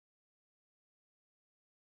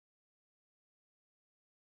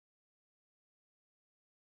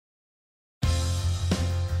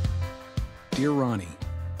Dear Ronnie,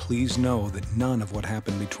 please know that none of what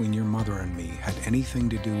happened between your mother and me had anything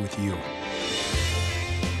to do with you.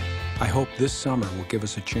 I hope this summer will give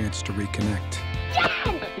us a chance to reconnect.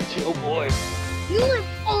 Dad! Joe boy. You live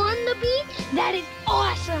on the beach? That is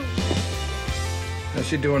awesome! How's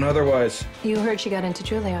she doing otherwise? You heard she got into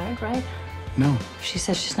Juilliard, right? No. She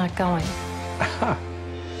says she's not going.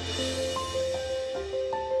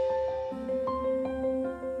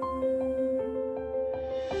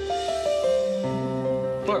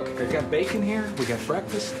 Look, I got bacon here. We got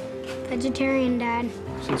breakfast. Vegetarian, Dad.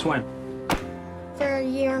 Since when? For a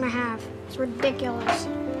year and a half. It's ridiculous.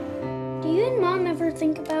 Do you and Mom ever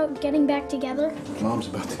think about getting back together? Mom's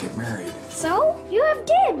about to get married. So? You have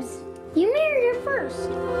dibs. You married her first.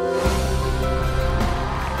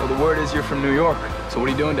 Well, the word is you're from New York. So what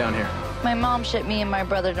are you doing down here? My mom shipped me and my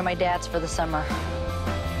brother to my dad's for the summer.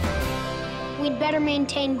 We'd better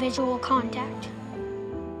maintain visual contact.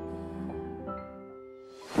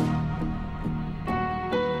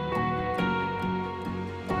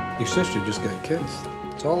 Your sister just got kissed.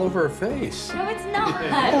 It's all over her face. No, it's not.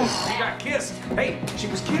 She got kissed. Hey, she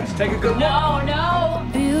was kissed. Take a good look. No, no.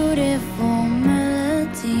 Beautiful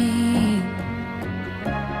melody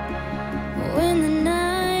when the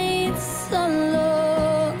nights are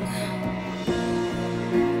long.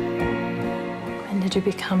 When did you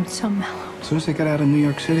become so mellow? As soon as they got out of New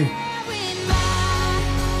York City.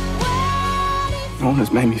 No one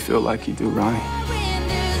has made me feel like you do, Ronnie.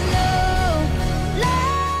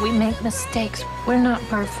 We make mistakes. We're not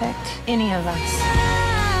perfect, any of us.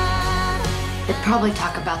 I'd probably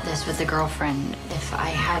talk about this with a girlfriend if I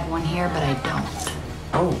had one here, but I don't.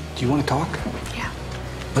 Oh, do you want to talk? Yeah.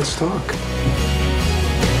 Let's talk.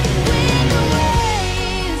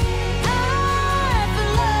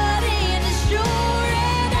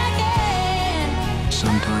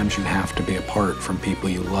 Sometimes you have to be apart from people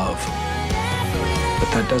you love. But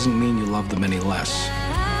that doesn't mean you love them any less.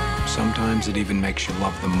 Sometimes it even makes you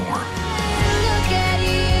love them more.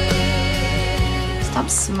 Stop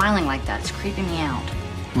smiling like that. It's creeping me out.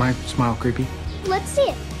 My smile creepy? Let's see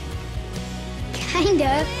it.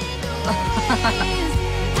 Kinda.